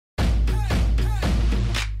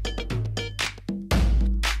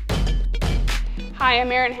Hi,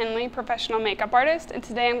 I'm Erin Hendley, professional makeup artist, and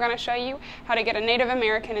today I'm going to show you how to get a Native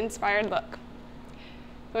American inspired look.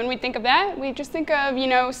 When we think of that, we just think of,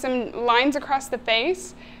 some lines across the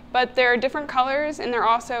face, but they're different colors and they're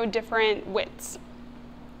also different widths.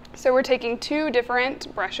 So we're taking two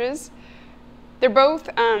different brushes. They're both,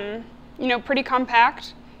 pretty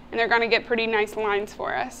compact, and they're going to get pretty nice lines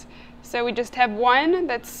for us. So we just have one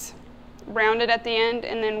that's rounded at the end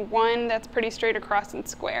and then one that's pretty straight across and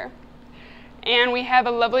square. And we have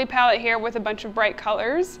a lovely palette here with a bunch of bright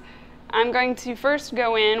colors. I'm going to first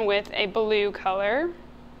go in with a blue color.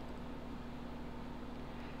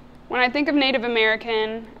 When I think of Native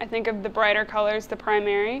American, I think of the brighter colors, the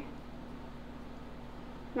primary.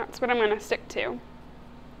 That's what I'm going to stick to.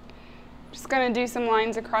 Just going to do some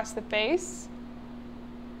lines across the face.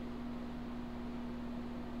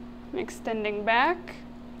 I'm extending back.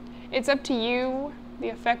 It's up to you, the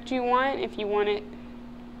effect you want, if you want it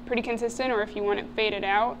pretty consistent or if you want it faded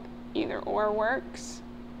out. Either or works.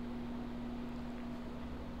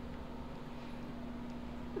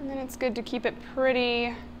 And then it's good to keep it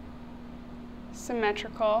pretty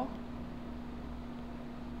symmetrical.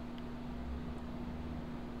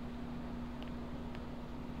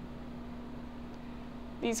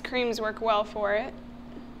 These creams work well for it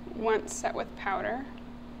once set with powder.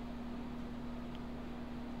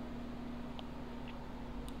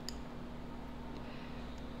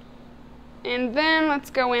 And then let's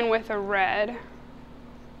go in with a red.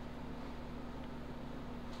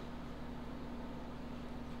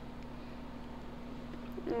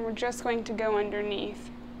 And we're just going to go underneath.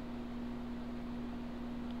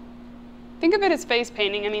 Think of it as face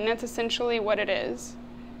painting. I mean, that's essentially what it is.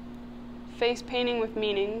 Face painting with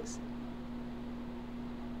meanings.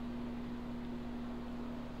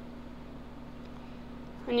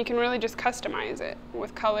 And you can really just customize it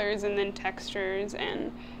with colors and then textures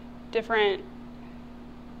and different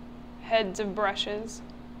heads of brushes.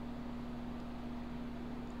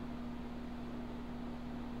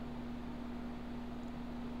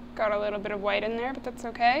 Got a little bit of white in there, but that's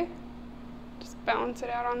okay. Just balance it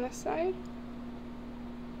out on this side.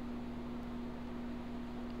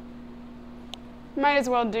 Might as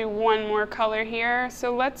well do one more color here,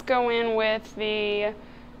 so let's go in with the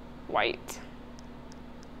white.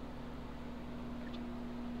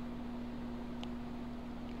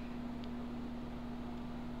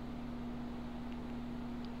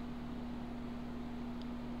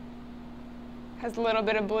 Has a little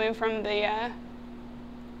bit of blue from the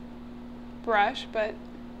brush, but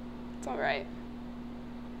it's all right.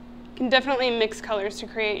 You can definitely mix colors to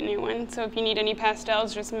create new ones, so if you need any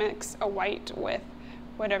pastels, just mix a white with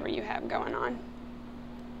whatever you have going on.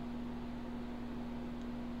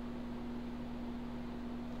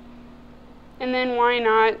 And then why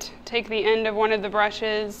not take the end of one of the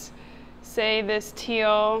brushes, say this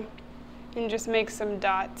teal, and just make some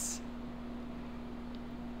dots.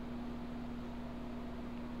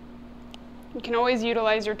 You can always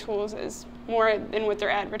utilize your tools as more than what they're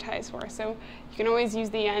advertised for, so you can always use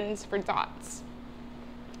the ends for dots.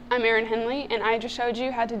 I'm Erin Hendley, and I just showed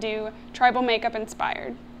you how to do tribal makeup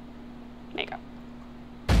inspired makeup.